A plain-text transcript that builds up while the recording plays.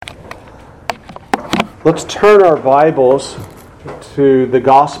Let's turn our Bibles to the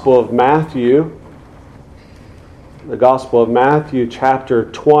Gospel of Matthew. The Gospel of Matthew, chapter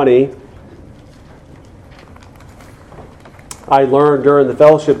 20. I learned during the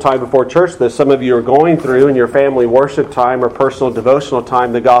fellowship time before church that some of you are going through in your family worship time or personal devotional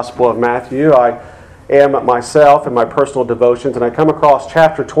time the Gospel of Matthew. I am myself in my personal devotions, and I come across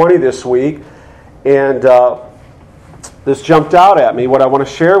chapter 20 this week, and this jumped out at me, what I want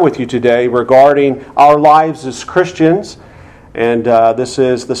to share with you today regarding our lives as Christians. And this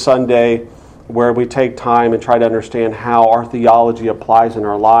is the Sunday where we take time and try to understand how our theology applies in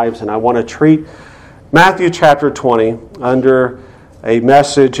our lives. And I want to treat Matthew chapter 20 under a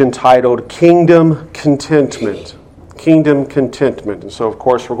message entitled Kingdom Contentment. Kingdom Contentment. And so, of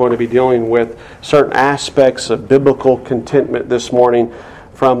course, we're going to be dealing with certain aspects of biblical contentment this morning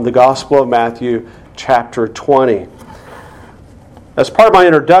from the Gospel of Matthew chapter 20. As part of my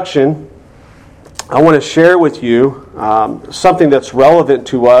introduction, I want to share with you something that's relevant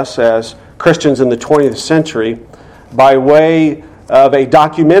to us as Christians in the 20th century by way of a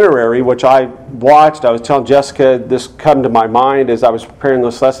documentary which I watched. I was telling Jessica this come to my mind as I was preparing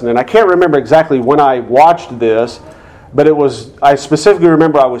this lesson, and I can't remember exactly when I watched this, but I specifically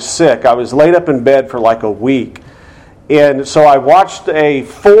remember I was sick. I was laid up in bed for like a week, and so I watched a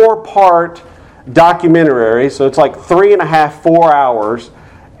 4-part documentary, so it's like 3.5, 4 hours,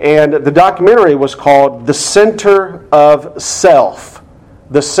 and the documentary was called The Center of Self.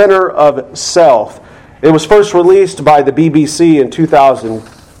 The Center of Self. It was first released by the BBC in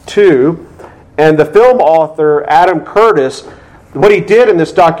 2002, and the film author, Adam Curtis, what he did in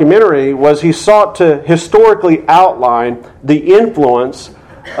this documentary was he sought to historically outline the influence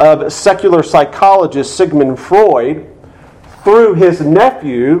of secular psychologist Sigmund Freud through his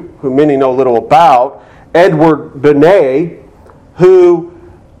nephew, who many know little about, Edward Bernays, who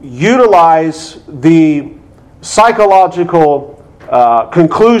utilized the psychological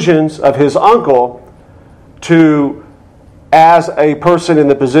conclusions of his uncle to, as a person in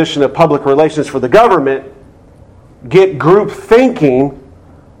the position of public relations for the government, get group thinking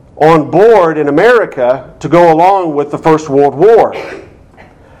on board in America to go along with the First World War.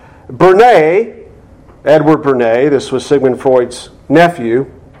 Edward Bernays, this was Sigmund Freud's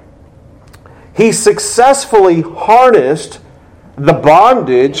nephew, he successfully harnessed the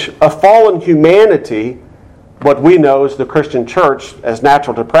bondage of fallen humanity, what we know as the Christian church, as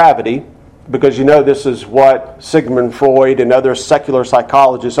natural depravity, because you know this is what Sigmund Freud and other secular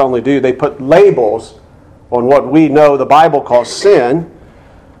psychologists only do. They put labels on what we know the Bible calls sin.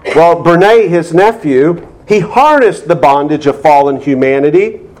 Well, Bernays, his nephew, he harnessed the bondage of fallen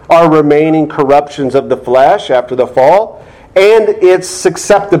humanity, our remaining corruptions of the flesh after the fall, and its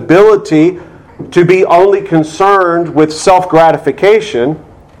susceptibility to be only concerned with self-gratification.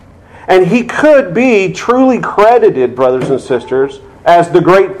 And he could be truly credited, brothers and sisters, as the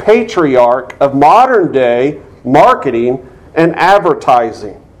great patriarch of modern-day marketing and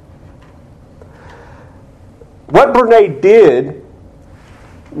advertising. What Bernays did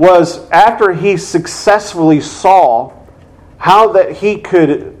was, after he successfully saw how that he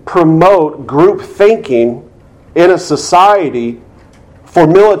could promote group thinking in a society for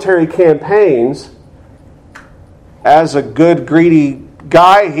military campaigns, as a good, greedy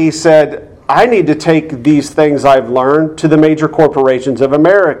guy, he said, I need to take these things I've learned to the major corporations of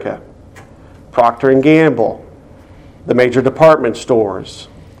America. Procter & Gamble, the major department stores,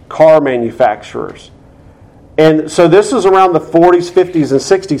 car manufacturers. And so this is around the 40s, 50s, and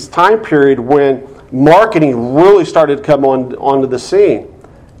 60s time period when marketing really started to come onto the scene.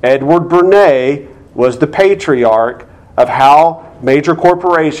 Edward Bernays was the patriarch of how major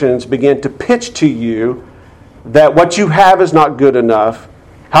corporations began to pitch to you that what you have is not good enough,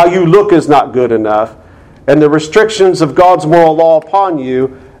 how you look is not good enough, and the restrictions of God's moral law upon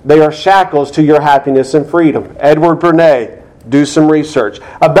you, they are shackles to your happiness and freedom. Edward Bernays, do some research.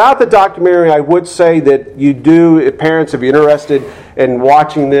 About the documentary, I would say that you do, if parents, if you're interested in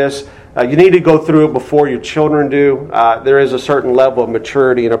watching this, you need to go through it before your children do. There is a certain level of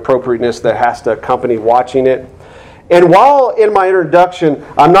maturity and appropriateness that has to accompany watching it. And while in my introduction,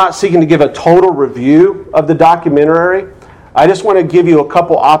 I'm not seeking to give a total review of the documentary, I just want to give you a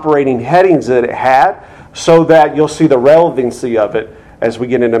couple operating headings that it had so that you'll see the relevancy of it as we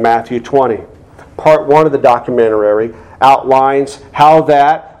get into Matthew 20. Part 1 of the documentary outlines how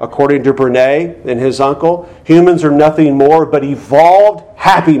that, according to Bernays and his uncle, humans are nothing more but evolved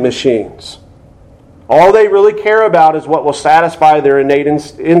happy machines. All they really care about is what will satisfy their innate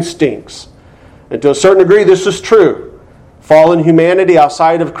instincts. And to a certain degree, this is true. Fallen humanity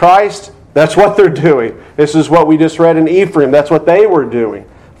outside of Christ, that's what they're doing. This is what we just read in Ephraim. That's what they were doing.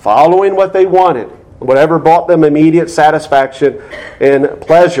 Following what they wanted. Whatever brought them immediate satisfaction and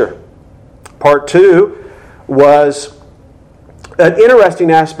pleasure. Part 2 was an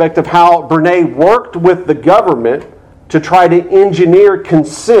interesting aspect of how Bernays worked with the government to try to engineer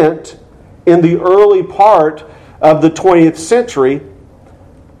consent in the early part of the 20th century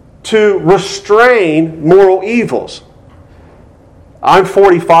to restrain moral evils. I'm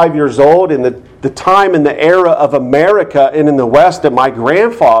 45 years old, and the time and the era of America and in the West that my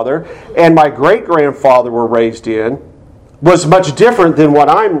grandfather and my great-grandfather were raised in was much different than what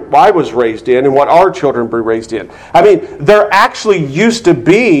I was raised in and what our children were raised in. I mean, there actually used to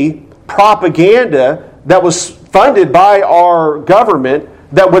be propaganda that was funded by our government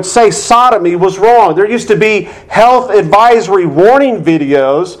that would say sodomy was wrong. There used to be health advisory warning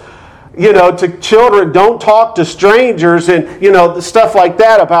videos, to children, don't talk to strangers, and, stuff like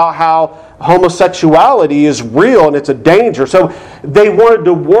that about how homosexuality is real and it's a danger. So they wanted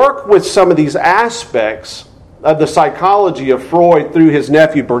to work with some of these aspects of the psychology of Freud through his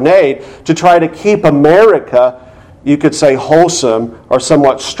nephew Bernays to try to keep America, you could say, wholesome or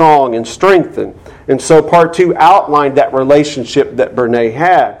somewhat strong and strengthened. And so part 2 outlined that relationship that Bernays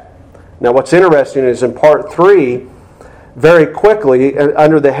had. Now what's interesting is in part 3, very quickly,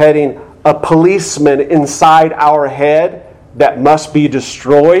 under the heading, a policeman inside our head that must be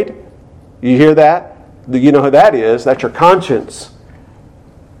destroyed. You hear that? You know who that is? That's your conscience.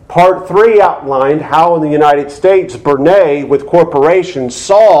 Part 3 outlined how in the United States, Bernays, with corporations,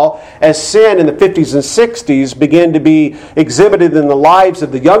 saw as sin in the 50s and 60s begin to be exhibited in the lives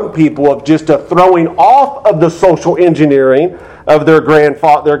of the young people of just a throwing off of the social engineering of their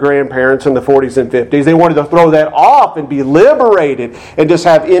grandparents in the 40s and 50s. They wanted to throw that off and be liberated and just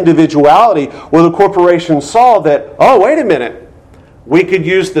have individuality. Well, the corporations saw that, oh, wait a minute, we could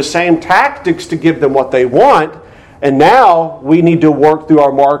use the same tactics to give them what they want, and now we need to work through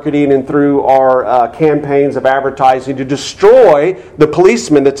our marketing and through our campaigns of advertising to destroy the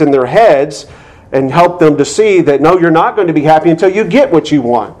policeman that's in their heads and help them to see that, no, you're not going to be happy until you get what you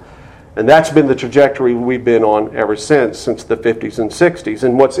want. And that's been the trajectory we've been on ever since the 50s and 60s.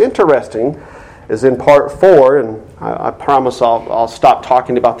 And what's interesting is in part 4, and I promise I'll stop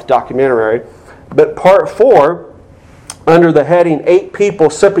talking about the documentary, but part 4, under the heading 8 People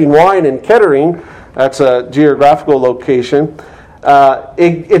Sipping Wine in Kettering, that's a geographical location,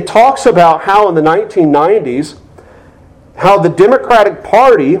 it talks about how in the 1990s, how the Democratic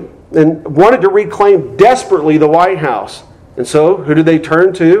Party wanted to reclaim desperately the White House. And so, who did they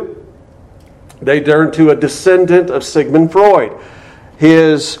turn to? They turned to a descendant of Sigmund Freud.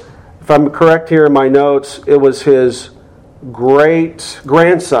 If I'm correct here in my notes, it was his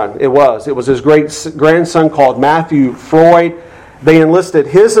great-grandson. It was his great-grandson called Matthew Freud. They enlisted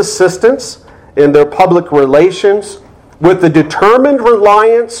his assistance in their public relations with the determined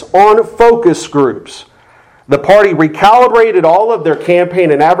reliance on focus groups. The party recalibrated all of their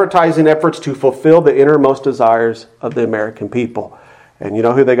campaign and advertising efforts to fulfill the innermost desires of the American people. And you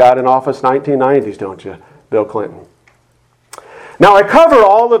know who they got in office 1990s, don't you? Bill Clinton. Now, I cover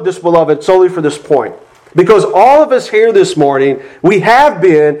all of this, beloved, solely for this point. Because all of us here this morning, we have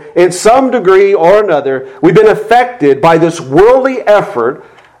been, in some degree or another, we've been affected by this worldly effort,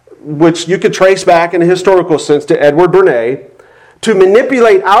 which you could trace back in a historical sense to Edward Bernays, to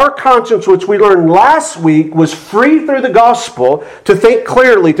manipulate our conscience, which we learned last week was free through the gospel, to think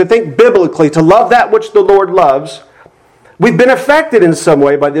clearly, to think biblically, to love that which the Lord loves. We've been affected in some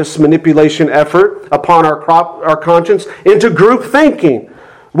way by this manipulation effort upon our conscience into group thinking,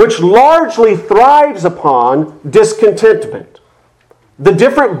 which largely thrives upon discontentment. The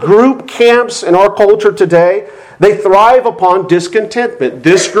different group camps in our culture today, they thrive upon discontentment.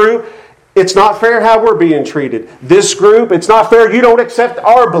 This group, it's not fair how we're being treated. This group, it's not fair, you don't accept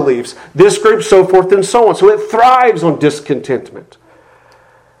our beliefs. This group, so forth and so on. So it thrives on discontentment.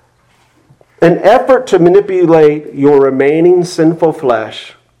 An effort to manipulate your remaining sinful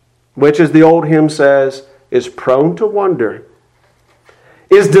flesh, which, as the old hymn says, is prone to wander,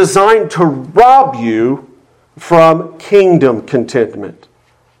 is designed to rob you from kingdom contentment.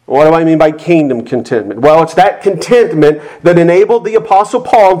 What do I mean by kingdom contentment? Well, it's that contentment that enabled the Apostle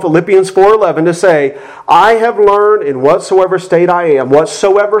Paul in Philippians 4:11 to say, I have learned in whatsoever state I am,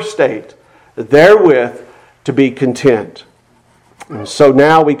 whatsoever state, therewith to be content. And so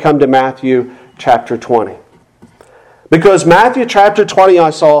now we come to Matthew chapter 20. Because Matthew chapter 20, I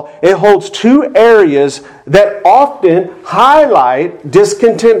saw, it holds two areas that often highlight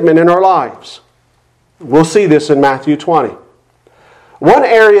discontentment in our lives. We'll see this in Matthew 20. One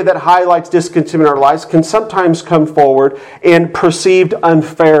area that highlights discontentment in our lives can sometimes come forward in perceived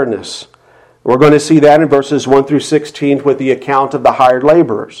unfairness. We're going to see that in verses 1 through 16 with the account of the hired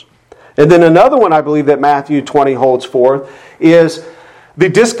laborers. And then another one I believe that Matthew 20 holds forth is the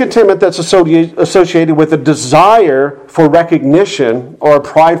discontentment that's associated with a desire for recognition or a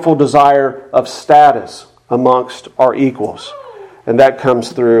prideful desire of status amongst our equals. And that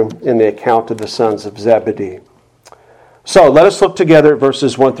comes through in the account of the sons of Zebedee. So let us look together at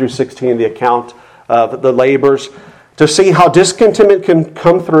verses 1 through 16, the account of the labors, to see how discontentment can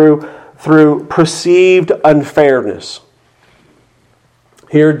come through perceived unfairness.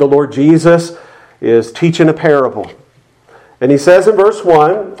 Here the Lord Jesus is teaching a parable. And he says in verse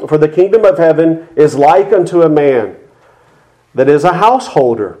 1, "For the kingdom of heaven is like unto a man that is a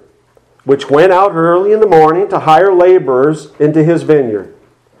householder, which went out early in the morning to hire laborers into his vineyard.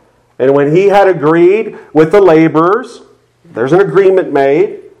 And when he had agreed with the laborers," there's an agreement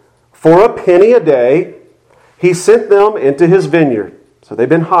made, "for a penny a day, he sent them into his vineyard." So they've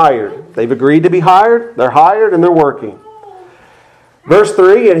been hired. They've agreed to be hired. They're hired and they're working. Verse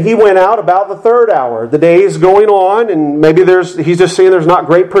 3, "And he went out about the third hour." The day is going on, and maybe he's just seeing there's not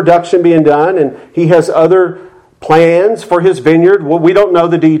great production being done, and he has other plans for his vineyard. Well, we don't know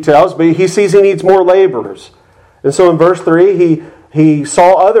the details, but he sees he needs more laborers. And so in verse 3, he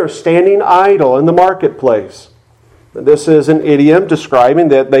saw others standing idle in the marketplace. This is an idiom describing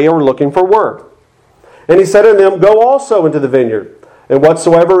that they were looking for work. "And he said unto them, Go also into the vineyard, and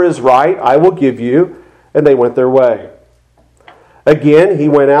whatsoever is right I will give you. And they went their way. Again, he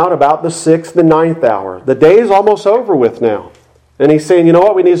went out about the 6th and 9th hour." The day is almost over with now. And he's saying, you know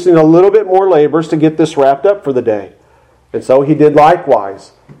what, we need a little bit more laborers to get this wrapped up for the day. And so he did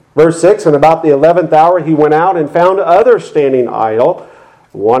likewise. Verse 6, "And about the 11th hour he went out and found others standing idle,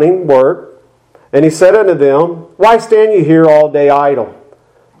 wanting work. And he said unto them, Why stand ye here all day idle?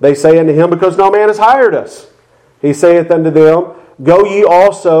 They say unto him, Because no man has hired us. He saith unto them, Go ye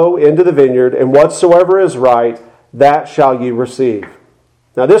also into the vineyard, and whatsoever is right, that shall ye receive."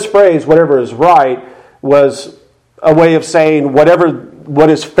 Now this phrase, "whatever is right," was a way of saying what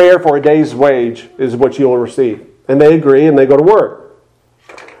is fair for a day's wage is what you will receive. And they agree and they go to work.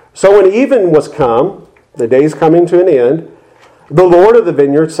 "So when even was come," the day's coming to an end, "the Lord of the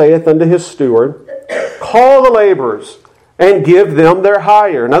vineyard saith unto his steward, Call the laborers, and give them their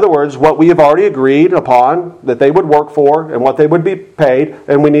hire." In other words, what we have already agreed upon that they would work for and what they would be paid,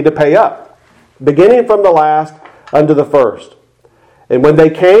 and we need to pay up, beginning from the last unto the first. "And when they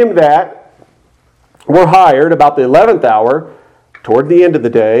came that were hired about the 11th hour, toward the end of the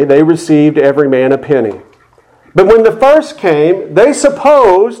day, they received every man a penny. But when the first came, they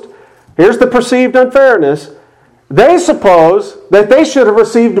supposed," here's the perceived unfairness, "they supposed that they should have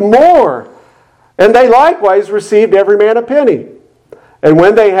received more. And they likewise received every man a penny. And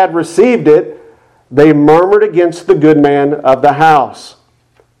when they had received it, they murmured against the good man of the house."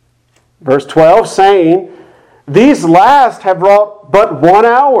 Verse 12, saying, "These last have wrought but 1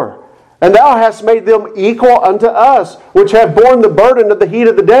 hour, and thou hast made them equal unto us, which have borne the burden of the heat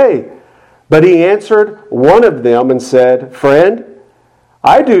of the day." But he answered one of them and said, "Friend,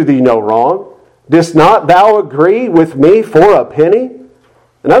 I do thee no wrong. Didst not thou agree with me for a penny?"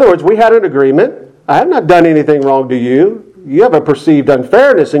 In other words, we had an agreement. I have not done anything wrong to you. You have a perceived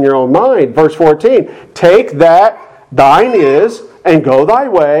unfairness in your own mind. Verse 14, "Take that thine is, and go thy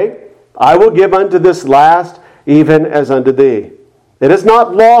way. I will give unto this last even as unto thee. It is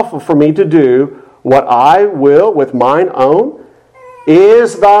not lawful for me to do what I will with mine own.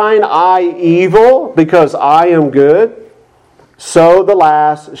 Is thine eye evil because I am good? So the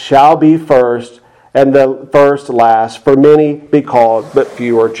last shall be first, and the first last. For many be called, but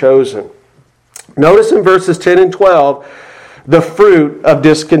few are chosen." Notice in verses 10 and 12 the fruit of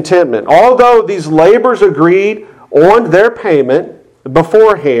discontentment. Although these laborers agreed on their payment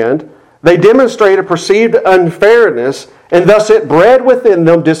beforehand, they demonstrate a perceived unfairness, and thus it bred within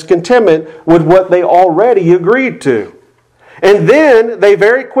them discontentment with what they already agreed to. And then they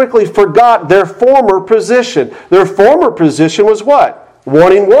very quickly forgot their former position. Their former position was what?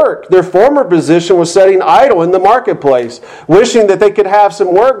 Wanting work. Their former position was sitting idle in the marketplace, wishing that they could have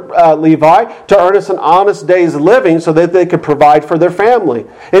some work, Levi, to earn us an honest day's living so that they could provide for their family.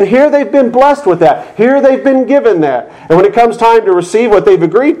 And here they've been blessed with that. Here they've been given that. And when it comes time to receive what they've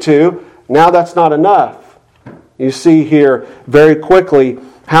agreed to, now that's not enough. You see here very quickly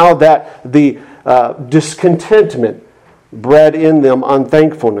how that the discontentment bred in them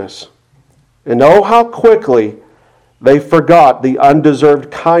unthankfulness. And oh, how quickly they forgot the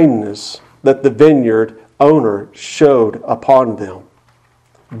undeserved kindness that the vineyard owner showed upon them.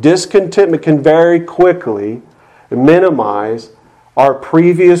 Discontentment can very quickly minimize our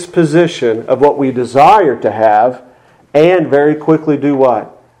previous position of what we desire to have, and very quickly do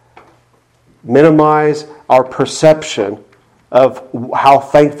what? Minimize our perception of how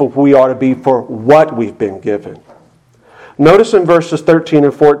thankful we ought to be for what we've been given. Notice in verses 13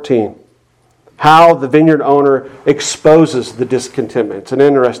 and 14 how the vineyard owner exposes the discontentment. It's an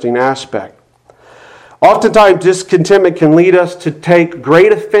interesting aspect. Oftentimes, discontentment can lead us to take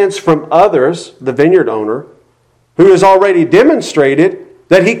great offense from others, the vineyard owner, who has already demonstrated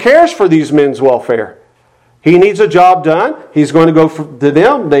that he cares for these men's welfare. He needs a job done. He's going to go to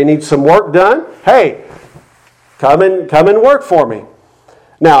them. They need some work done. Hey, come and work for me.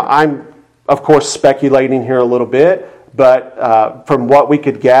 Now, I'm, of course, speculating here a little bit, but from what we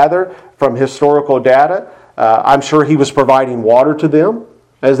could gather from historical data, I'm sure he was providing water to them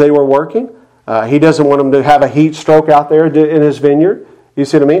as they were working. He doesn't want them to have a heat stroke out there in his vineyard. You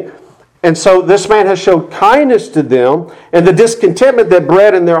see what I mean? And so this man has shown kindness to them, and the discontentment that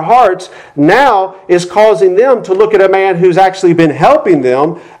bred in their hearts now is causing them to look at a man who's actually been helping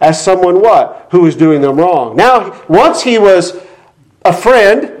them as someone what? Who is doing them wrong. Now, once he was a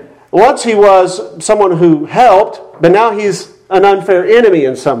friend, once he was someone who helped, but now he's an unfair enemy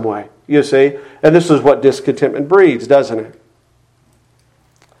in some way, you see. And this is what discontentment breeds, doesn't it?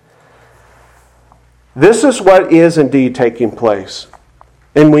 This is what is indeed taking place.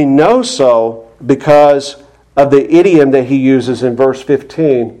 And we know so because of the idiom that he uses in verse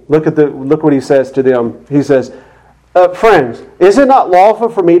 15. Look what he says to them. He says, friends, is it not lawful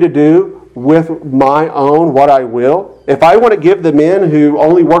for me to do with my own what I will? If I want to give the men who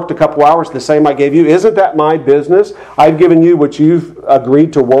only worked a couple hours the same I gave you, isn't that my business? I've given you what you've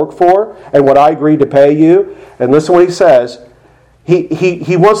agreed to work for and what I agreed to pay you. And listen what he says.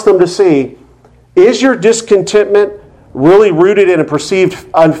 He wants them to see, is your discontentment really rooted in a perceived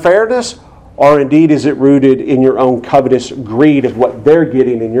unfairness, or indeed is it rooted in your own covetous greed of what they're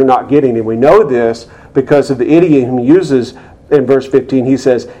getting and you're not getting? And we know this because of the idiom he uses in verse 15. He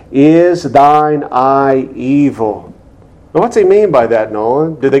says, is thine eye evil? Now, what's he mean by that,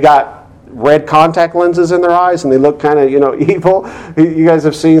 Nolan? Do they got red contact lenses in their eyes and they look kind of, evil? You guys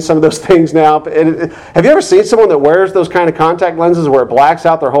have seen some of those things now. Have you ever seen someone that wears those kind of contact lenses where it blacks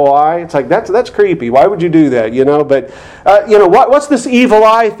out their whole eye? It's like, that's creepy. Why would you do that, But, what's this evil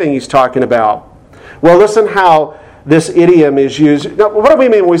eye thing he's talking about? Well, listen how this idiom is used. Now, what do we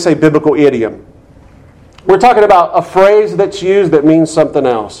mean when we say biblical idiom? We're talking about a phrase that's used that means something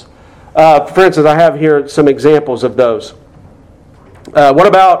else. For instance, I have here some examples of those. What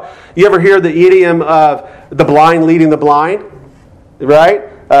about, you ever hear the idiom of the blind leading the blind? Right?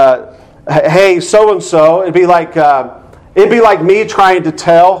 Hey, so-and-so, it'd be like me trying to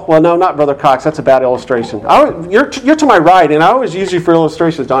tell. Well, no, not Brother Cox. That's a bad illustration. You're to my right, and I always use you for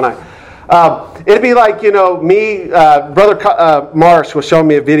illustrations, don't I? It'd be like, me, Brother Marsh was showing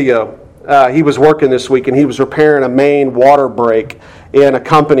me a video. He was working this week, and he was repairing a main water break in a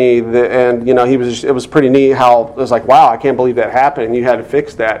company, it was pretty neat how it was like, wow, I can't believe that happened, and you had to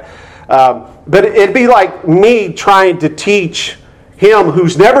fix that. But it'd be like me trying to teach him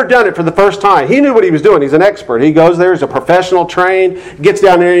who's never done it for the first time. He knew what he was doing. He's an expert. He goes there, he's a professional, trained, gets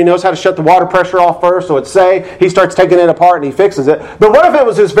down there, he knows how to shut the water pressure off first, so it's safe. He starts taking it apart and he fixes it. But what if it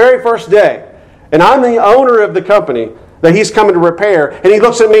was his very first day, and I'm the owner of the company that he's coming to repair, and he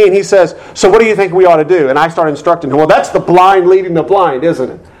looks at me and he says, so what do you think we ought to do? And I start instructing him. Well, that's the blind leading the blind, isn't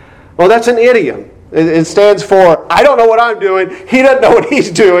it? Well, that's an idiom. It stands for, I don't know what I'm doing, he doesn't know what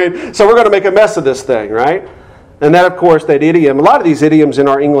he's doing, so we're going to make a mess of this thing, right? And that, of course, that idiom, a lot of these idioms in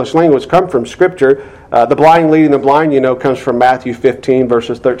our English language come from Scripture. The blind leading the blind, comes from Matthew 15,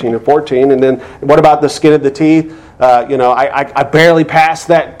 verses 13 and 14. And then what about the skin of the teeth? I barely passed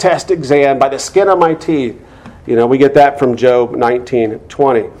that test exam by the skin of my teeth. We get that from Job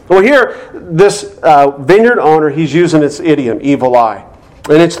 19:20. Well, here, this vineyard owner, he's using this idiom, evil eye.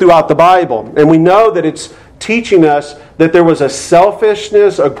 And it's throughout the Bible. And we know that it's teaching us that there was a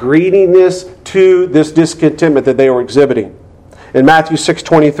selfishness, a greediness to this discontentment that they were exhibiting. In Matthew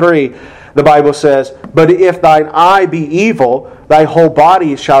 6:23, the Bible says, but if thine eye be evil, thy whole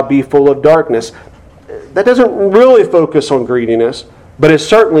body shall be full of darkness. That doesn't really focus on greediness, but it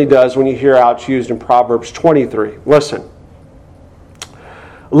certainly does when you hear how it's used in Proverbs 23. Listen.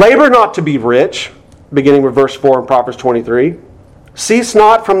 Labor not to be rich, beginning with verse 4 in Proverbs 23. Cease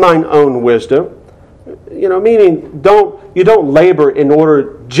not from thine own wisdom. Meaning you don't labor in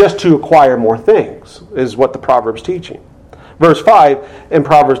order just to acquire more things, is what the Proverbs teaching. Verse 5 in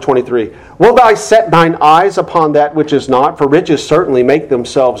Proverbs 23. Wilt thou set thine eyes upon that which is not? For riches certainly make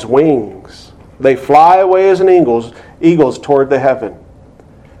themselves wings. They fly away as an eagles toward the heaven.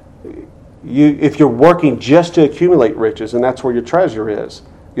 If you're working just to accumulate riches, and that's where your treasure is,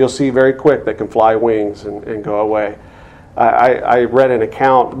 you'll see very quick they can fly wings and go away. I read an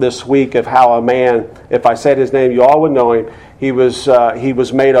account this week of how a man, if I said his name, you all would know him. He was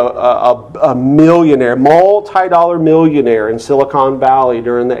made a millionaire, multi-dollar millionaire in Silicon Valley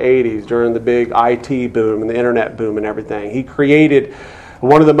during the 80s, during the big IT boom and the internet boom and everything. He created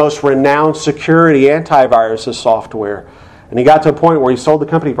one of the most renowned security antivirus software. And he got to a point where he sold the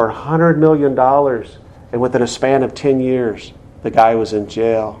company for $100 million. And within a span of 10 years, the guy was in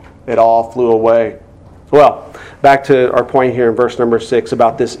jail. It all flew away. Well, back to our point here in verse number 6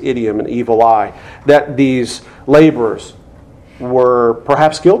 about this idiom, an evil eye, that these laborers were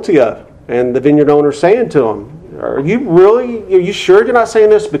perhaps guilty of. And the vineyard owner saying to them, are you sure you're not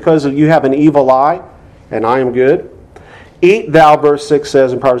saying this because you have an evil eye and I am good? Eat thou, verse 6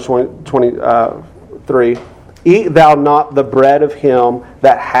 says in Proverbs 23, eat thou not the bread of him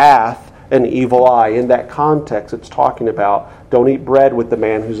that hath an evil eye. In that context, it's talking about don't eat bread with the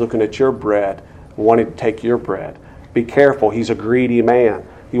man who's looking at your bread, wanting to take your bread. Be careful, he's a greedy man.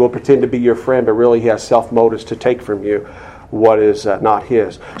 He will pretend to be your friend, but really he has self-motives to take from you what is not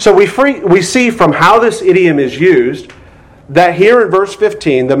his. So we see from how this idiom is used that here in verse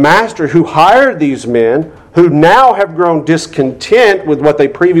 15, the master who hired these men, who now have grown discontent with what they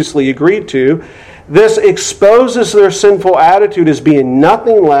previously agreed to, this exposes their sinful attitude as being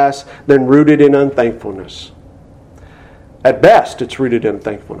nothing less than rooted in unthankfulness. At best, it's rooted in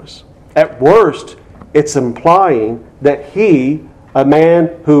unthankfulness. At worst, it's implying that he, a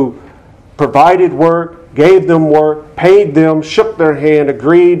man who provided work, gave them work, paid them, shook their hand,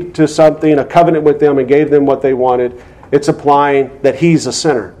 agreed to something, a covenant with them, and gave them what they wanted, it's implying that he's a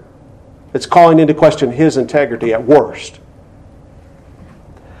sinner. It's calling into question his integrity at worst.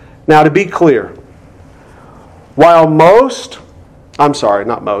 Now, to be clear, while we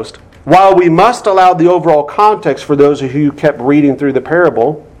must allow the overall context for those of you who kept reading through the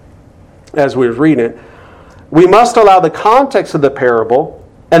parable as we were reading it, we must allow the context of the parable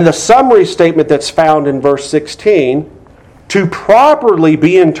and the summary statement that's found in verse 16 to properly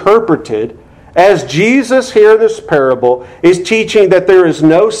be interpreted as Jesus here in this parable is teaching that there is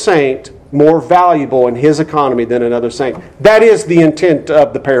no saint more valuable in his economy than another saint. That is the intent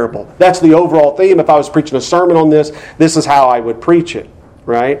of the parable. That's the overall theme. If I was preaching a sermon on this, this is how I would preach it,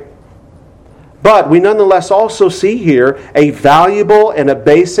 right? But we nonetheless also see here a valuable and a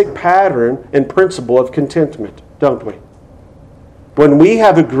basic pattern and principle of contentment, don't we? When we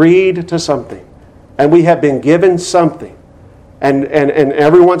have agreed to something and we have been given something and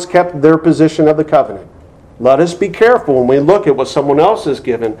everyone's kept their position of the covenant, let us be careful when we look at what someone else is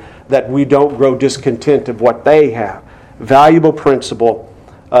given that we don't grow discontent of what they have. Valuable principle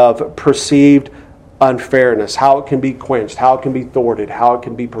of perceived unfairness, how it can be quenched, how it can be thwarted, how it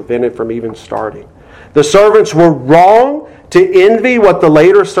can be prevented from even starting. The servants were wrong to envy what the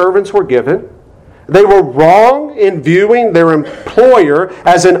later servants were given. They were wrong in viewing their employer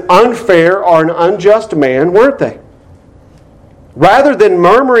as an unfair or an unjust man, weren't they? Rather than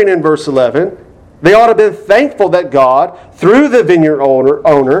murmuring in verse 11, they ought to have been thankful that God, through the vineyard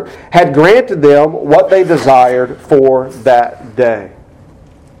owner, had granted them what they desired for that day.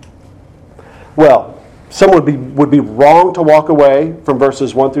 Well, some would be wrong to walk away from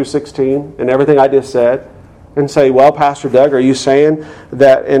verses 1 through 16 and everything I just said and say, well, Pastor Doug, are you saying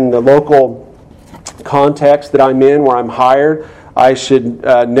that in the local context that I'm in, where I'm hired, I should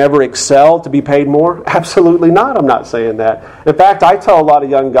never excel to be paid more? Absolutely not. I'm not saying that. In fact, I tell a lot of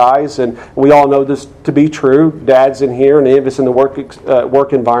young guys, and we all know this to be true, dads in here and any of us in the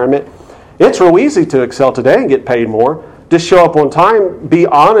work environment, it's real easy to excel today and get paid more. Just show up on time, be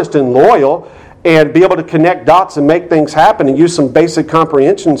honest and loyal, and be able to connect dots and make things happen and use some basic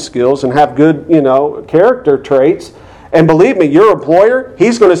comprehension skills and have good, character traits. And believe me, your employer,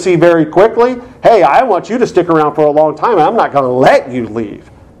 he's going to see very quickly, hey, I want you to stick around for a long time. I'm not going to let you leave,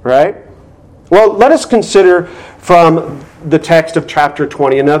 right? Well, let us consider from the text of chapter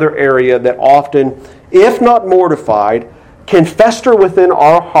 20 another area that often, if not mortified, can fester within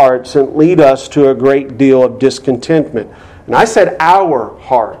our hearts and lead us to a great deal of discontentment. And I said our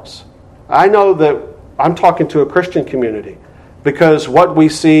hearts. I know that I'm talking to a Christian community because what we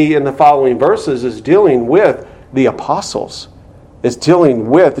see in the following verses is dealing with the apostles. It's dealing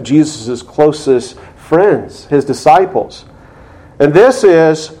with Jesus' closest friends, his disciples. And this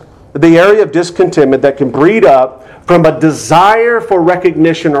is the area of discontentment that can breed up from a desire for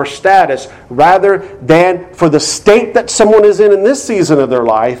recognition or status rather than for the state that someone is in this season of their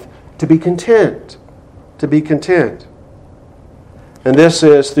life to be content. To be content. And this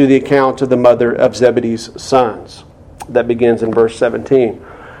is through the account of the mother of Zebedee's sons that begins in verse 17.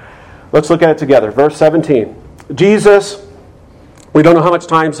 Let's look at it together. Verse 17. Jesus, we don't know how much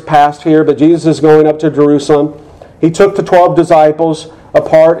time's passed here, but Jesus is going up to Jerusalem. he took the 12 disciples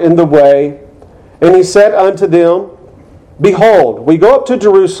apart in the way, and he said unto them, Behold, we go up to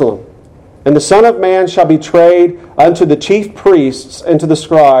Jerusalem, and the Son of Man shall be betrayed unto the chief priests and to the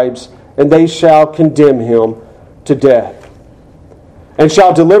scribes, and they shall condemn him to death, and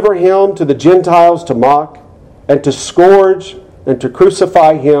shall deliver him to the Gentiles to mock, and to scourge, and to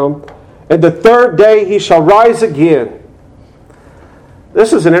crucify him. And the third day he shall rise again.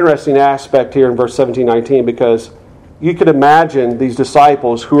 This is an interesting aspect here in verse 17-19, because you could imagine these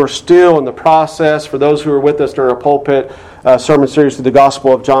disciples who are still in the process, for those who are with us during our pulpit sermon series through the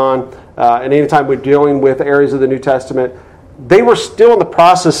Gospel of John, and anytime we're dealing with areas of the New Testament, they were still in the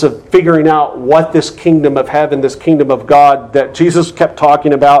process of figuring out what this kingdom of heaven, this kingdom of God that Jesus kept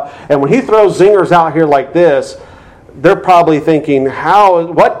talking about. And when he throws zingers out here like this, they're probably thinking,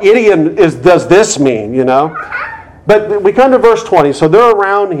 what idiom does this mean, you know? But we come to verse 20. So they're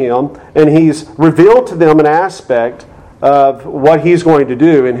around him, and he's revealed to them an aspect of what he's going to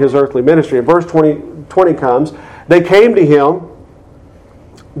do in his earthly ministry. And verse 20 comes. Then came to him,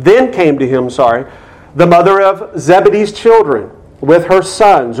 the mother of Zebedee's children with her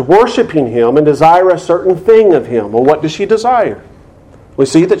sons, worshiping him and desire a certain thing of him. Well, what does she desire? We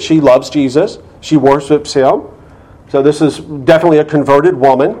see that she loves Jesus. She worships him. So this is definitely a converted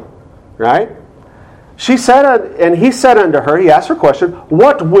woman, right? She said, and he said unto her, he asked her a question,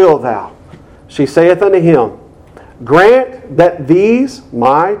 What will thou? She saith unto him, Grant that these,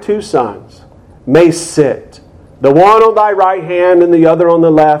 my two sons, may sit, the one on thy right hand and the other on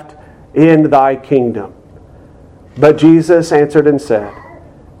the left, in thy kingdom. But Jesus answered and said,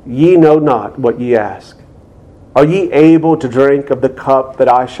 Ye know not what ye ask. Are ye able to drink of the cup that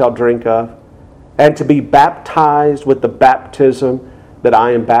I shall drink of, and to be baptized with the baptism that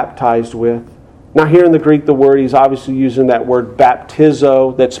I am baptized with? Now here in the Greek, the word, he's obviously using that word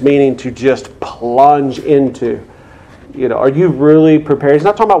baptizo, that's meaning to just plunge into. You know, are you really prepared? He's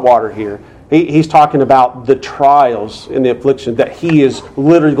not talking about water here. He's talking about the trials and the affliction that he is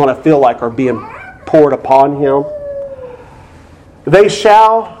literally going to feel like are being poured upon him. They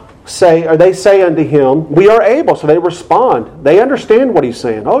shall say, or they say unto him, We are able. So they respond. They understand what he's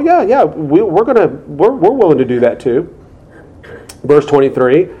saying. Oh yeah, we're willing to do that too. Verse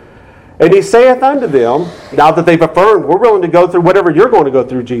 23. And he saith unto them, now that they've affirmed, we're willing to go through whatever you're going to go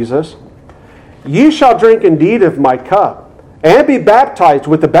through, Jesus. Ye shall drink indeed of my cup, and be baptized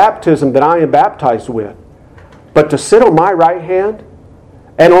with the baptism that I am baptized with. But to sit on my right hand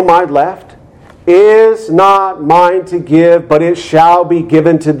and on my left is not mine to give, but it shall be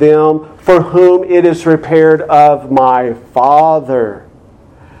given to them for whom it is prepared of my Father.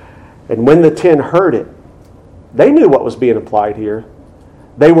 And when the 10 heard it, they knew what was being implied here.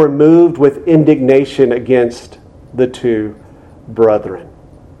 They were moved with indignation against the two brethren.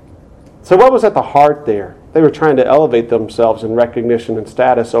 So what was at the heart there? They were trying to elevate themselves in recognition and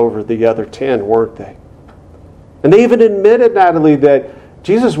status over the other 10, weren't they? And they even admitted, Natalie, that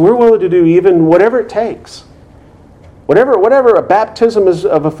Jesus, we're willing to do even whatever it takes. Whatever a baptism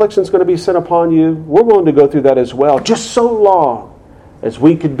of affliction is going to be sent upon you, we're willing to go through that as well, just so long as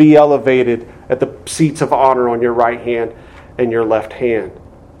we could be elevated at the seats of honor on your right hand and your left hand.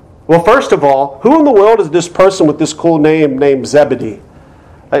 Well, first of all, who in the world is this person with this cool name named Zebedee?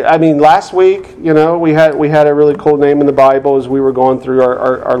 I mean, last week, you know, we had a really cool name in the Bible as we were going through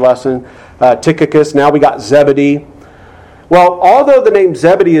our lesson, Tychicus. Now we got Zebedee. Well, although the name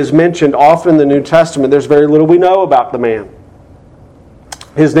Zebedee is mentioned often in the New Testament, there's very little we know about the man.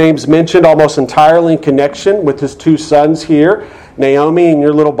 His name's mentioned almost entirely in connection with his two sons here. Naomi, in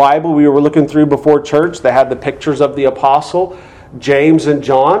your little Bible we were looking through before church, they had the pictures of the apostle, James and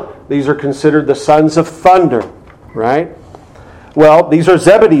John. These are considered the sons of thunder, right? Well, these are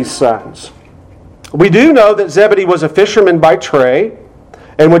Zebedee's sons. We do know that Zebedee was a fisherman by trade,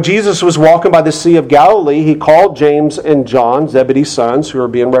 and when Jesus was walking by the Sea of Galilee, he called James and John, Zebedee's sons, who are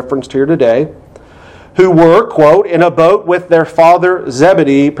being referenced here today, who were, quote, in a boat with their father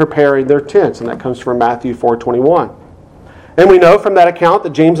Zebedee preparing their tents. And that comes from Matthew 4:21. And we know from that account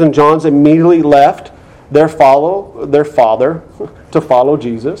that James and John immediately left their father to follow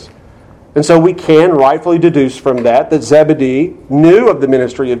Jesus. And so we can rightfully deduce from that Zebedee knew of the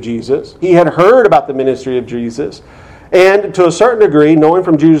ministry of Jesus. He had heard about the ministry of Jesus. And to a certain degree, knowing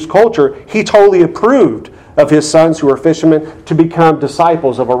from Jewish culture, he totally approved of his sons who were fishermen to become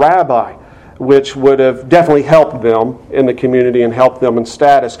disciples of a rabbi, which would have definitely helped them in the community and helped them in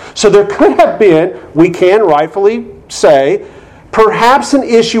status. So there could have been, we can rightfully say, perhaps an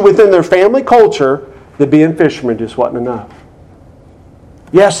issue within their family culture that being fishermen just wasn't enough.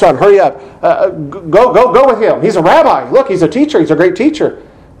 Yes, son, hurry up. Go with him. He's a rabbi. Look, he's a teacher. He's a great teacher.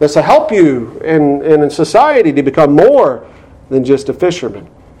 That's to help you in society to become more than just a fisherman.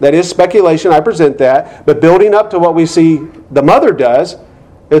 That is speculation, I present that. But building up to what we see the mother does,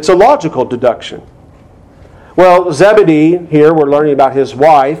 it's a logical deduction. Well, Zebedee, here we're learning about his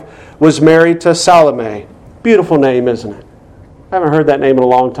wife, was married to Salome. Beautiful name, isn't it? I haven't heard that name in a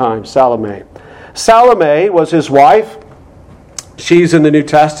long time, Salome. Salome was his wife. She's in the New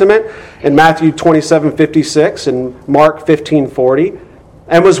Testament in Matthew 27:56 and Mark 15:40,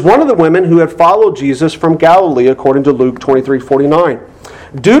 and was one of the women who had followed Jesus from Galilee, according to Luke 23:49.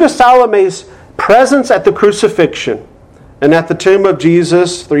 Due to Salome's presence at the crucifixion and at the tomb of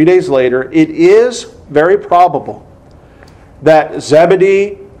Jesus 3 days later, it is very probable that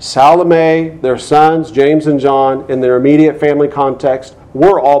Zebedee, Salome, their sons, James and John, in their immediate family context,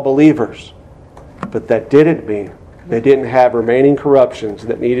 were all believers. But that didn't mean they didn't have remaining corruptions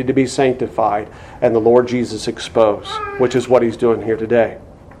that needed to be sanctified and the Lord Jesus exposed, which is what he's doing here today.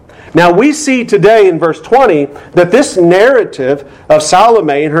 Now we see today in verse 20 that this narrative of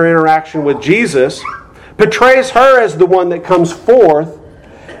Salome and her interaction with Jesus portrays her as the one that comes forth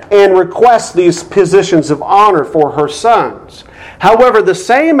and requests these positions of honor for her sons. However, the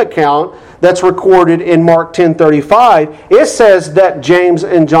same account that's recorded in Mark 10:35, it says that James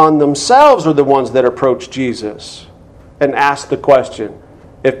and John themselves are the ones that approach Jesus and ask the question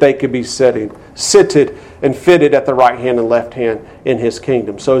if they could be seated and fitted at the right hand and left hand in his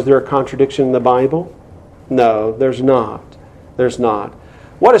kingdom. So is there a contradiction in the Bible? No, there's not. There's not.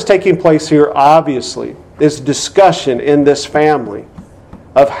 What is taking place here, obviously, is discussion in this family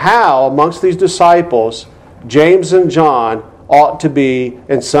of how, amongst these disciples, James and John ought to be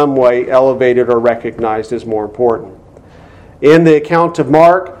in some way elevated or recognized as more important. In the account of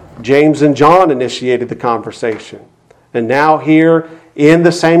Mark, James and John initiated the conversation. And now here, in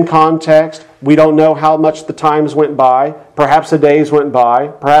the same context, we don't know how much the times went by. Perhaps the days went by.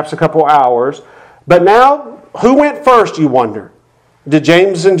 Perhaps a couple hours. But now, who went first, you wonder? Did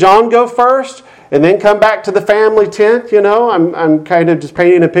James and John go first and then come back to the family tent? You know, I'm kind of just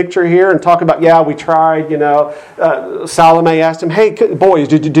painting a picture here and talk about, yeah, we tried, you know. Salome asked him, hey, boys,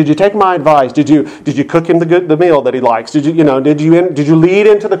 did you take my advice? Did you cook him the meal that he likes? Did you lead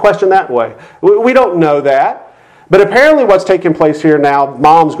into the question that way? We don't know that. But apparently what's taking place here now,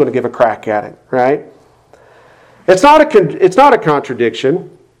 Mom's going to give a crack at it, right? It's not a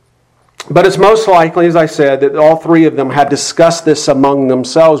contradiction, but it's most likely, as I said, that all three of them had discussed this among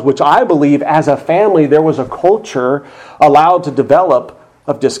themselves, which I believe as a family there was a culture allowed to develop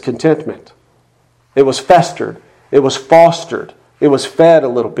of discontentment. It was festered. It was fostered. It was fed a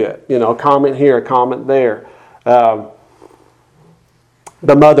little bit. You know, a comment here, a comment there. The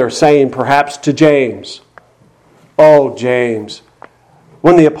mother saying perhaps to James, oh, James,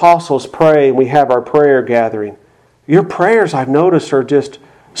 when the apostles pray and we have our prayer gathering, your prayers, I've noticed, are just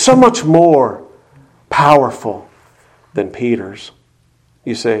so much more powerful than Peter's.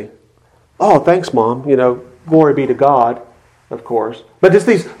 You say, oh, thanks, Mom. You know, glory be to God, of course. But just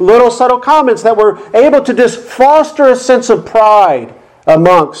these little subtle comments that were able to just foster a sense of pride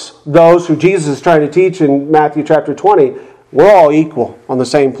amongst those who Jesus is trying to teach in Matthew chapter 20. We're all equal on the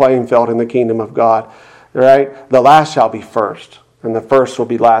same playing field in the kingdom of God. Right? The last shall be first, and the first will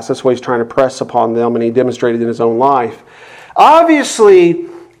be last. That's what he's trying to press upon them, and he demonstrated in his own life. Obviously,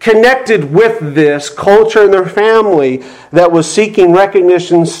 connected with this culture in their family that was seeking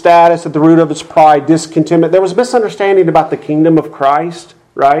recognition, status at the root of its pride, discontentment, there was misunderstanding about the kingdom of Christ,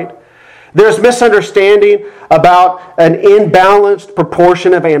 right? There's misunderstanding about an imbalanced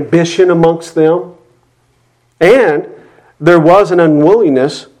proportion of ambition amongst them. And there was an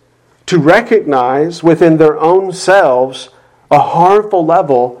unwillingness to recognize within their own selves a harmful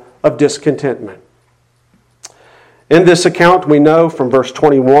level of discontentment. In this account, we know from verse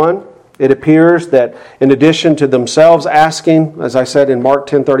 21, it appears that in addition to themselves asking, as I said in Mark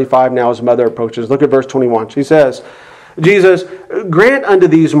 10:35, now his mother approaches. Look at verse 21. She says, Jesus, grant unto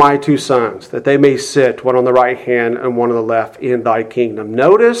these my two sons, that they may sit, one on the right hand and one on the left, in thy kingdom.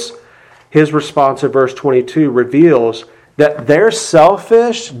 Notice his response in verse 22 reveals that their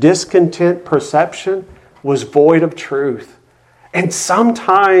selfish, discontent perception was void of truth. And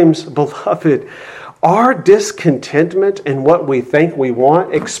sometimes, beloved, our discontentment in what we think we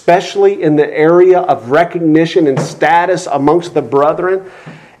want, especially in the area of recognition and status amongst the brethren,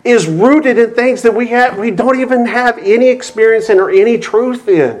 is rooted in things that we don't even have any experience in or any truth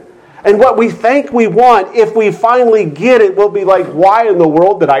in. And what we think we want, if we finally get it, we'll be like, why in the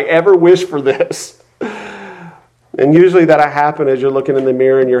world did I ever wish for this? And usually that'll happen as you're looking in the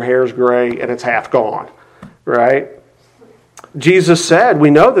mirror and your hair's gray and it's half gone, right? Jesus said, we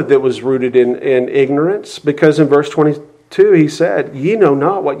know that it was rooted in ignorance, because in verse 23 2, he said, "Ye know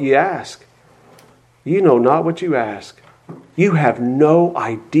not what ye ask. You know not what you ask." You have no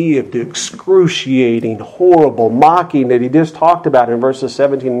idea of the excruciating, horrible mocking that he just talked about in verses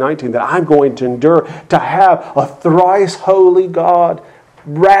 17 and 19 that I'm going to endure, to have a thrice holy God,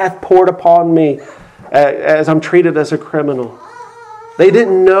 wrath poured upon me as I'm treated as a criminal. They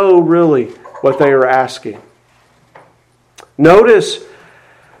didn't know really what they were asking. Notice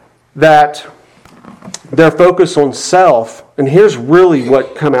that their focus on self, and here's really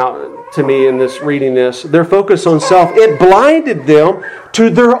what come out to me in this reading this, their focus on self, it blinded them to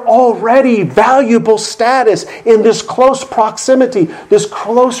their already valuable status in this close proximity, this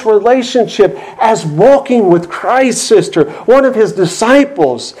close relationship as walking with Christ, sister, one of his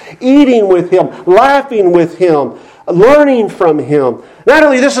disciples, eating with him, laughing with him, learning from him. Not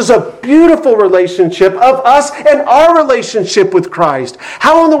only this is a beautiful relationship of us and our relationship with Christ.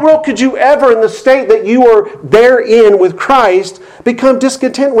 How in the world could you ever, in the state that you are therein with Christ, become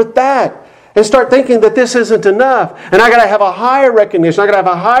discontent with that and start thinking that this isn't enough? And I got to have a higher recognition. I got to have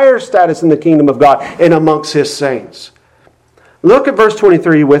a higher status in the kingdom of God and amongst his saints. Look at verse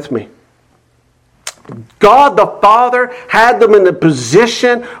 23 with me. God the Father had them in the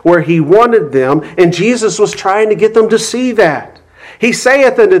position where he wanted them, and Jesus was trying to get them to see that. He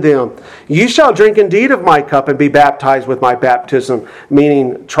saith unto them, "Ye shall drink indeed of my cup and be baptized with my baptism,"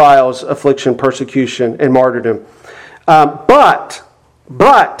 meaning trials, affliction, persecution, and martyrdom. But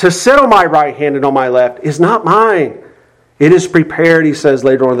to sit on my right hand and on my left is not mine. It is prepared, he says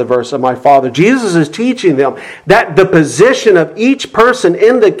later on in the verse, of my Father. Jesus is teaching them that the position of each person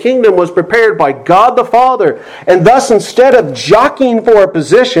in the kingdom was prepared by God the Father. And thus, instead of jockeying for a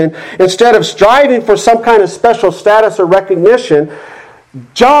position, instead of striving for some kind of special status or recognition,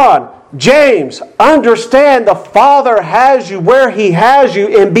 John, James, understand the Father has you where he has you,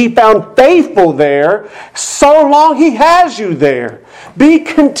 and be found faithful there so long he has you there. Be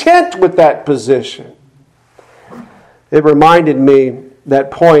content with that position. It reminded me,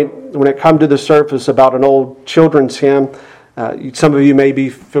 that point, when it come to the surface, about an old children's hymn. Some of you may be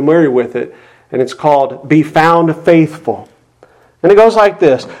familiar with it. And it's called, "Be Found Faithful." And it goes like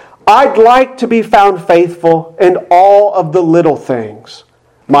this. "I'd like to be found faithful in all of the little things.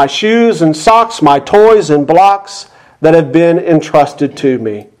 My shoes and socks, my toys and blocks that have been entrusted to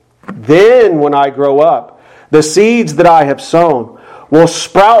me. Then, when I grow up, the seeds that I have sown will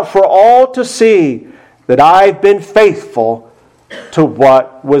sprout for all to see that I've been faithful to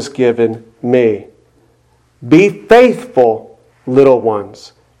what was given me." Be faithful, little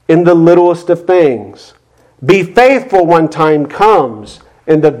ones, in the littlest of things. Be faithful when time comes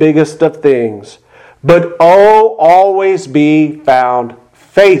in the biggest of things. But always be found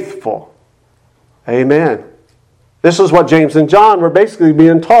faithful. Amen. This is what James and John were basically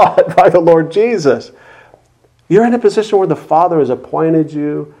being taught by the Lord Jesus. You're in a position where the Father has appointed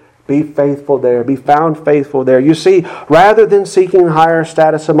you. Be faithful there. Be found faithful there. You see, rather than seeking higher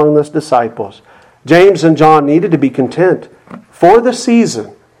status among the disciples, James and John needed to be content for the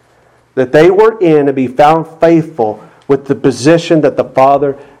season that they were in and be found faithful with the position that the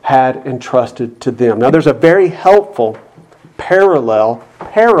Father had entrusted to them. Now, there's a very helpful parallel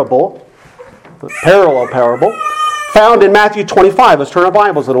parable found in Matthew 25. Let's turn our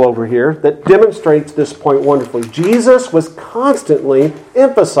Bibles a little over here. That demonstrates this point wonderfully. Jesus was constantly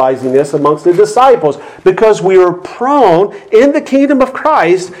emphasizing this amongst the disciples because we are prone in the kingdom of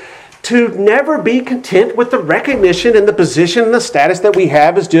Christ to never be content with the recognition and the position and the status that we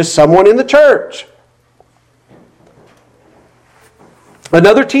have as just someone in the church.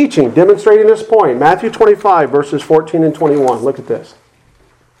 Another teaching demonstrating this point. Matthew 25, verses 14 and 21. Look at this.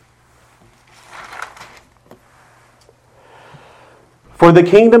 "For the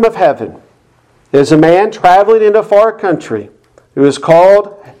kingdom of heaven is a man traveling into a far country who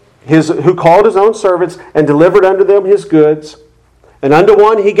called his own servants and delivered unto them his goods. And unto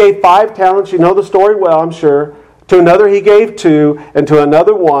one he gave 5 talents." You know the story well, I'm sure. "To another he gave 2, and to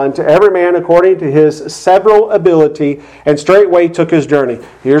another 1, to every man according to his several ability, and straightway took his journey."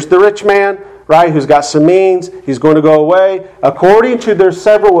 Here's the rich man, right, who's got some means. He's going to go away. According to their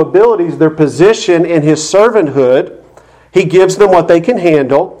several abilities, their position in his servanthood, he gives them what they can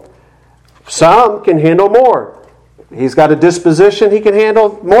handle. Some can handle more. He's got a disposition, he can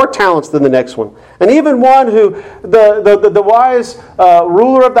handle more talents than the next one. And even one who, the wise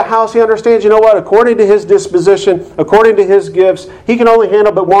ruler of the house, he understands, you know what, according to his disposition, according to his gifts, he can only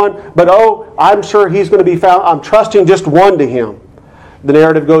handle but one. But I'm sure he's going to be found, I'm trusting just one to him. The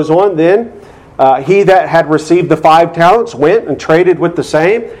narrative goes on, then he that had received the 5 talents went and traded with the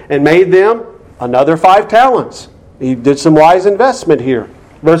same and made them another 5 talents. He did some wise investment here.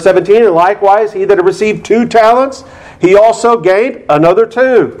 Verse 17, and likewise he that had received 2 talents, he also gained another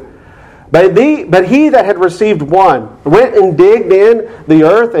 2. But he that had received 1 went and digged in the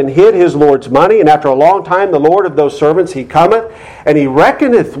earth and hid his Lord's money. And after a long time the Lord of those servants, he cometh, and he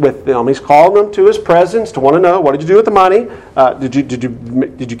reckoneth with them. He's calling them to his presence to want to know, what did you do with the money?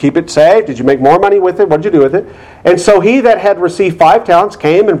 Did you keep it safe? Did you make more money with it? What did you do with it? And so he that had received 5 talents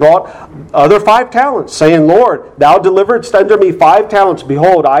came and brought other 5 talents, saying, Lord, thou deliveredst unto me 5 talents.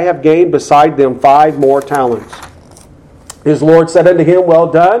 Behold, I have gained beside them 5 more talents. His Lord said unto him, Well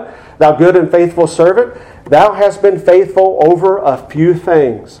done, thou good and faithful servant. Thou hast been faithful over a few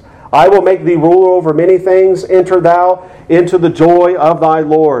things. I will make thee ruler over many things. Enter thou into the joy of thy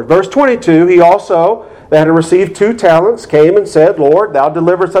Lord. Verse 22, he also that had received 2 talents came and said, Lord, thou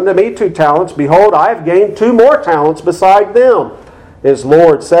deliverest unto me 2 talents. Behold, I have gained 2 more talents beside them. His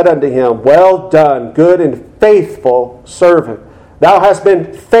Lord said unto him, Well done, good and faithful servant. Thou hast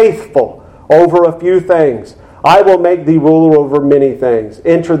been faithful over a few things. I will make thee ruler over many things.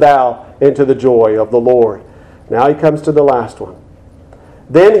 Enter thou into the joy of the Lord. Now he comes to the last one.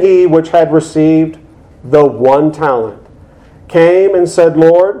 Then he which had received the 1 talent came and said,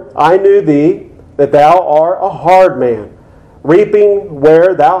 Lord, I knew thee, that thou art a hard man, reaping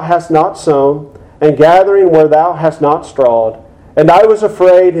where thou hast not sown, and gathering where thou hast not strawed. And I was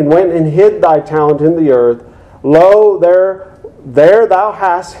afraid, and went and hid thy talent in the earth. Lo, there thou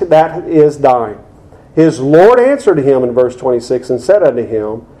hast that is thine. His Lord answered him in verse 26 and said unto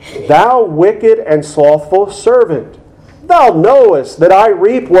him, Thou wicked and slothful servant, thou knowest that I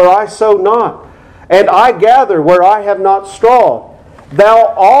reap where I sow not, and I gather where I have not strawed.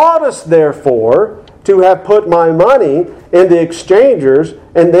 Thou oughtest therefore to have put my money in the exchangers,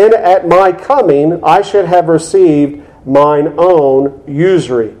 and then at my coming I should have received mine own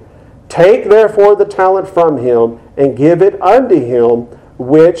usury. Take therefore the talent from him, and give it unto him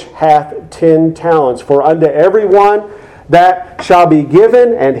which hath 10 talents. For unto every one that shall be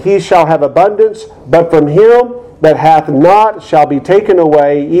given, and he shall have abundance, but from him that hath not shall be taken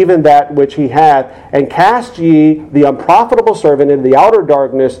away even that which he hath. And cast ye the unprofitable servant into the outer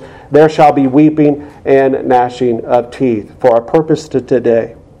darkness, there shall be weeping and gnashing of teeth. For our purpose to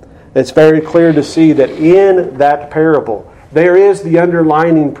today, it's very clear to see that in that parable, there is the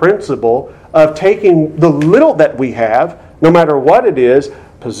underlining principle of taking the little that we have, no matter what it is,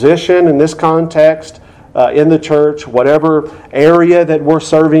 position in this context, in the church, whatever area that we're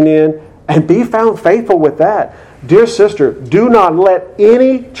serving in, and be found faithful with that. Dear sister, do not let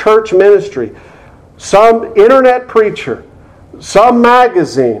any church ministry, some internet preacher, some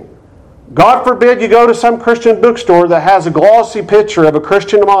magazine, God forbid you go to some Christian bookstore that has a glossy picture of a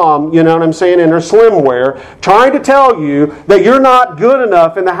Christian mom, you know what I'm saying, in her swimwear, trying to tell you that you're not good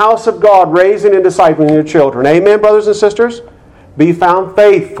enough in the house of God raising and discipling your children. Amen, brothers and sisters? Be found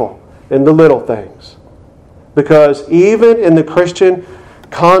faithful in the little things. Because even in the Christian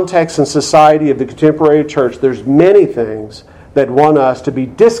context and society of the contemporary church, there's many things that want us to be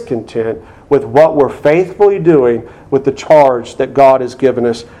discontent with what we're faithfully doing with the charge that God has given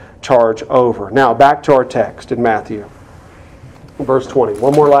us charge over. Now, back to our text in Matthew, verse 20.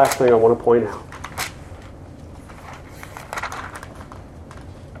 One more last thing I want to point out.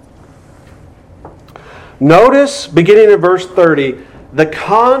 Notice, beginning in verse 30, the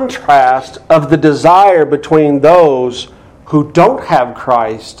contrast of the desire between those who don't have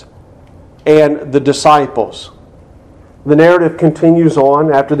Christ and the disciples. The narrative continues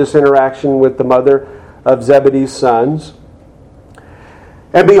on after this interaction with the mother of Zebedee's sons.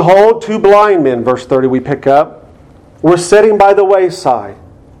 And behold, 2 blind men, verse 30 we pick up, were sitting by the wayside.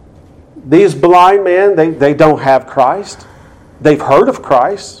 These blind men, they don't have Christ. They've heard of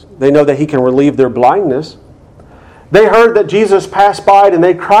Christ. They know that He can relieve their blindness. They heard that Jesus passed by, and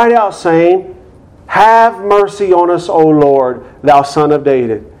they cried out, saying, Have mercy on us, O Lord, thou Son of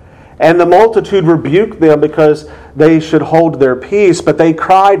David. And the multitude rebuked them because they should hold their peace. But they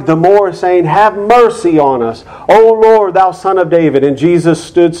cried the more, saying, Have mercy on us, O Lord, thou Son of David. And Jesus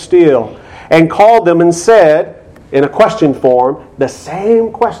stood still and called them and said, in a question form, the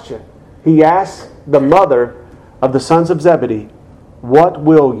same question He asked the mother of the sons of Zebedee, What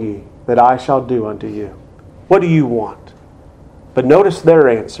will ye that I shall do unto you? What do you want? But notice their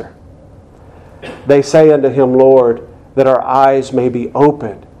answer. They say unto Him, Lord, that our eyes may be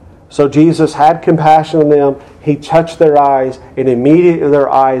opened. So Jesus had compassion on them. He touched their eyes, and immediately their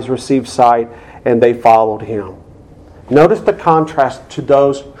eyes received sight, and they followed Him. Notice the contrast to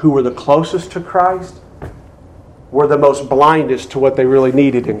those who were the closest to Christ, were the most blindest to what they really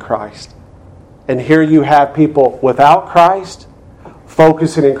needed in Christ. And here you have people without Christ,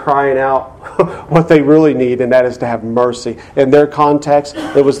 focusing and crying out, what they really need, and that is to have mercy. In their context,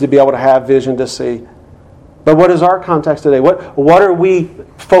 it was to be able to have vision to see. But what is our context today? What are we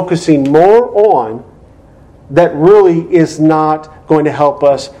focusing more on that really is not going to help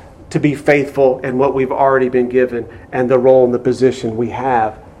us to be faithful in what we've already been given and the role and the position we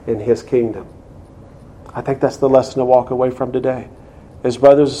have in His kingdom? I think that's the lesson to walk away from today. As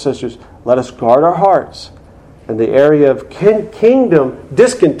brothers and sisters, let us guard our hearts in the area of kingdom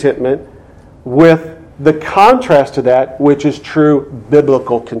discontentment with the contrast to that, which is true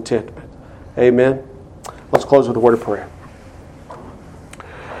biblical contentment. Amen. Let's close with a word of prayer.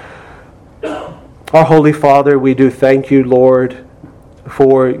 Our Holy Father, we do thank you, Lord,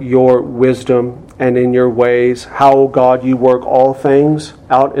 for your wisdom and in your ways. How, God, you work all things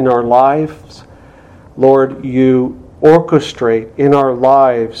out in our lives. Lord, you orchestrate in our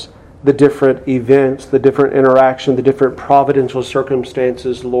lives the different events, the different interaction, the different providential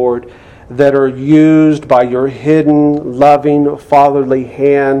circumstances, Lord, that are used by your hidden, loving, fatherly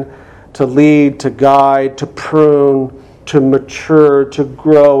hand to lead, to guide, to prune, to mature, to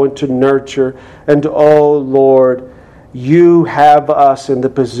grow, and to nurture. And oh, Lord, you have us in the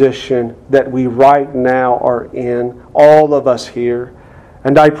position that we right now are in, all of us here.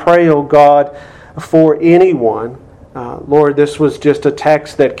 And I pray, oh God, for anyone, Lord, this was just a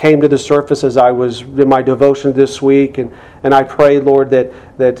text that came to the surface as I was in my devotion this week, and I pray, Lord,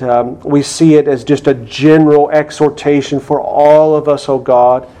 that we see it as just a general exhortation for all of us, oh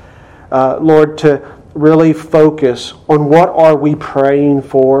God, Lord, to really focus on what are we praying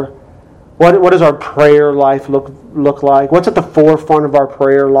for. What does our prayer life look like? What's at the forefront of our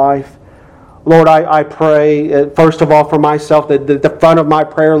prayer life? Lord, I pray, first of all, for myself, that the front of my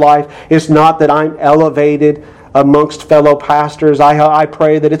prayer life is not that I'm elevated amongst fellow pastors. I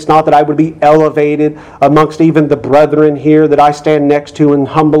pray that it's not that I would be elevated amongst even the brethren here that I stand next to and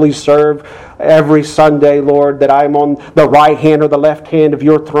humbly serve every Sunday, Lord, that I'm on the right hand or the left hand of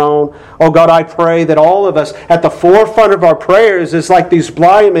your throne. Oh God, I pray that all of us at the forefront of our prayers is like these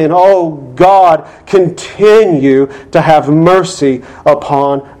blind men. Oh God, continue to have mercy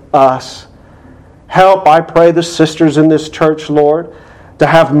upon us. Help, I pray, the sisters in this church, Lord, to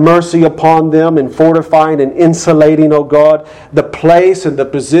have mercy upon them in fortifying and insulating, oh God, the place and the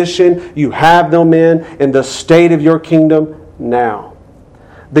position you have them in the state of your kingdom now.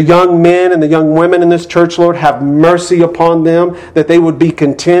 The young men and the young women in this church, Lord, have mercy upon them, that they would be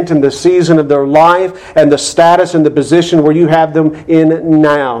content in the season of their life and the status and the position where you have them in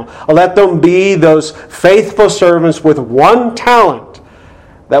now. Let them be those faithful servants with one talent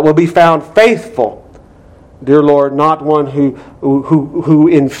that will be found faithful. Dear Lord, not one who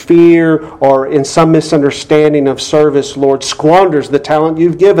in fear or in some misunderstanding of service, Lord, squanders the talent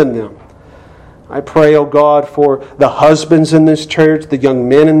you've given them. I pray, oh God, for the husbands in this church, the young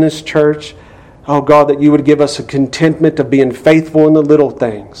men in this church, oh God, that you would give us a contentment of being faithful in the little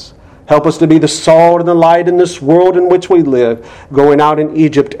things. Help us to be the salt and the light in this world in which we live, going out in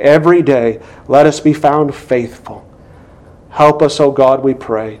Egypt every day. Let us be found faithful. Help us, oh God, we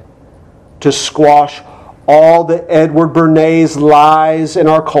pray, to squash all the Edward Bernays lies in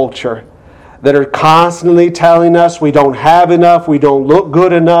our culture that are constantly telling us we don't have enough, we don't look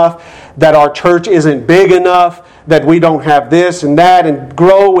good enough, that our church isn't big enough, that we don't have this and that, and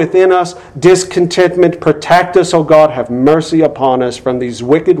grow within us discontentment. Protect us, oh God. Have mercy upon us from these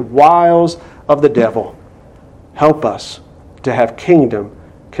wicked wiles of the devil. Help us to have kingdom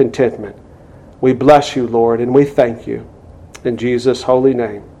contentment. We bless you, Lord, and we thank you. In Jesus' holy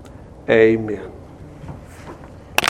name, amen.